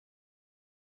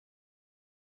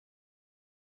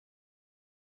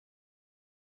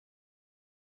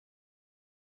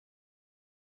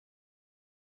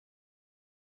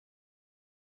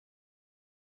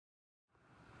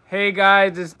Hey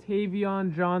guys, it's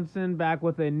Tayvion Johnson back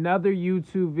with another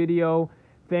YouTube video.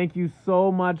 Thank you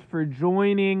so much for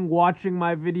joining, watching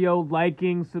my video,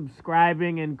 liking,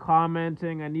 subscribing, and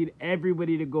commenting. I need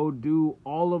everybody to go do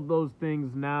all of those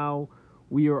things now.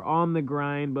 We are on the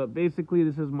grind, but basically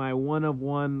this is my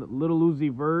one-of-one Lil Uzi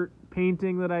Vert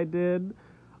painting that I did.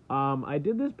 I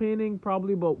did this painting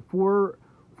probably about 4 or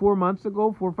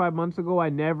 5 months ago. I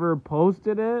never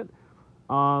posted it.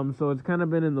 So it's kind of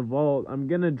been in the vault. I'm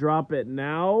going to drop it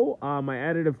now. I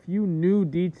added a few new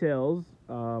details.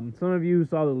 Some of you who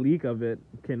saw the leak of it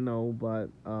can know, but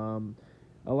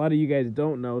a lot of you guys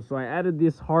don't know. So I added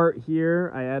this heart here.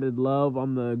 I added love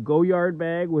on the Go Yard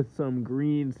bag with some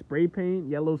green spray paint,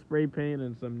 yellow spray paint,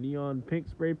 and some neon pink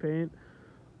spray paint.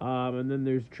 And then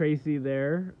there's Tracy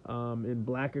there in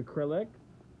black acrylic.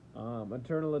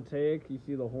 Eternal atake. You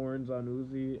see the horns on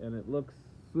Uzi, and it looks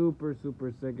super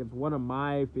sick. It's one of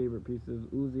my favorite pieces.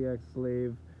 Uzi X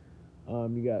Slavë.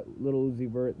 You got Lil Uzi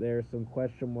Vert there, some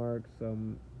question marks,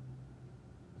 some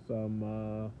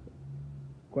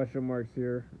question marks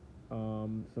here,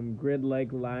 some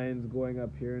grid-like lines going up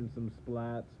here, and some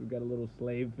splats. We got a little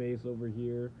slave face over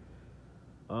here.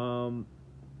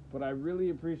 But I really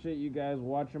appreciate you guys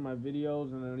watching my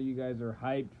videos, and I know you guys are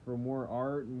hyped for more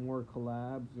art and more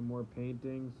collabs and more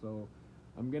paintings. So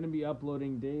I'm going to be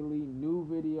uploading daily new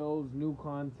videos, new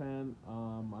content.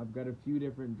 I've got a few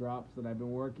different drops that I've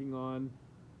been working on.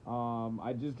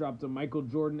 I just dropped a Michael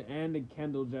Jordan and a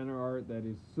Kendall Jenner art that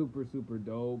is super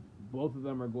dope. Both of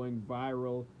them are going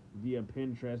viral via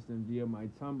Pinterest and via my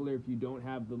Tumblr. If you don't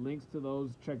have the links to those,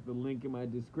 check the link in my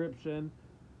description.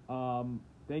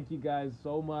 Thank you guys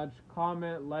so much.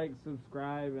 Comment, like,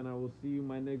 subscribe, and I will see you in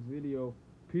my next video.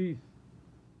 Peace.